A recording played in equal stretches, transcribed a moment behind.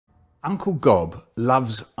Uncle Gob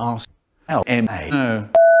loves us. LMA. No.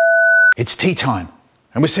 It's tea time,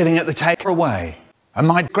 and we're sitting at the table away. And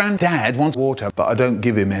my granddad wants water, but I don't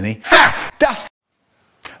give him any. Ha! That's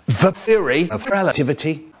the theory of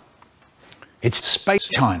relativity. It's space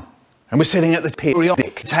time, and we're sitting at the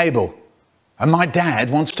periodic table. And my dad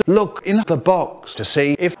wants to look in the box to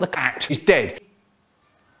see if the cat is dead.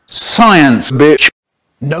 Science, bitch.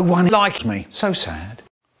 No one likes me. So sad.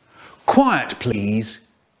 Quiet, please.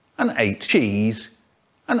 And ate cheese.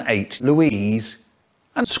 And ate Louise.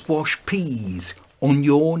 And squash peas on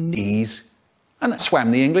your knees. And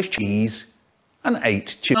swam the English cheese. And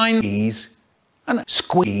ate Chinese. And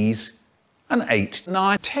squeeze. And ate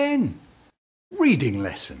 9, 10. Reading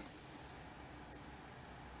lesson.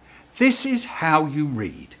 This is how you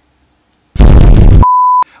read.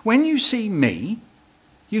 When you see me,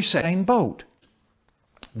 you say Usain Bolt.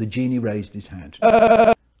 The genie raised his hand.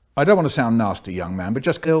 I don't want to sound nasty, young man, but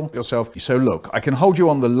just kill yourself. So look, I can hold you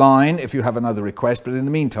on the line if you have another request, but in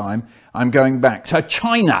the meantime, I'm going back to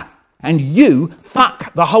China. And you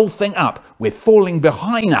fuck the whole thing up with falling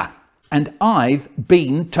behind her. And I've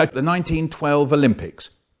been to the 1912 Olympics.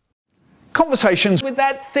 Conversations with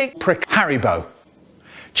that thick prick Haribo.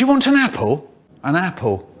 Do you want an apple? An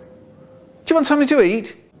apple. Do you want something to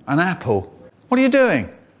eat? An apple. What are you doing?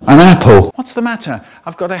 An apple. What's the matter?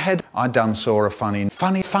 I've got a head. I done saw a funny.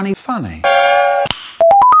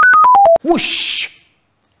 Whoosh!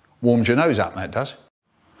 Warms your nose up, that does.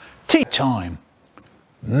 Tea time.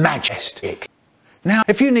 Majestic. Now,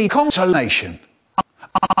 if you need consolation,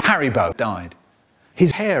 Haribo died.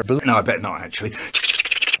 His hair blew. No, I bet not, actually.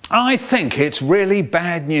 I think it's really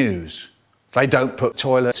bad news. They don't put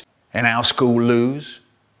toilets in our school loos.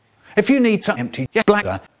 If you need to empty your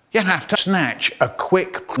bladder, you have to snatch a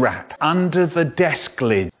quick crap under the desk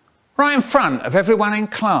lid, right in front of everyone in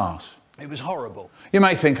class. It was horrible. You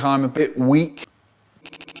may think I'm a bit weak.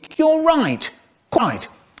 You're right, quite.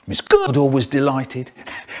 Miss Goodall was delighted,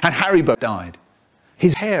 and Haribo died.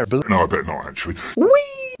 His hair blew. No, I bet not, actually.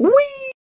 Wee!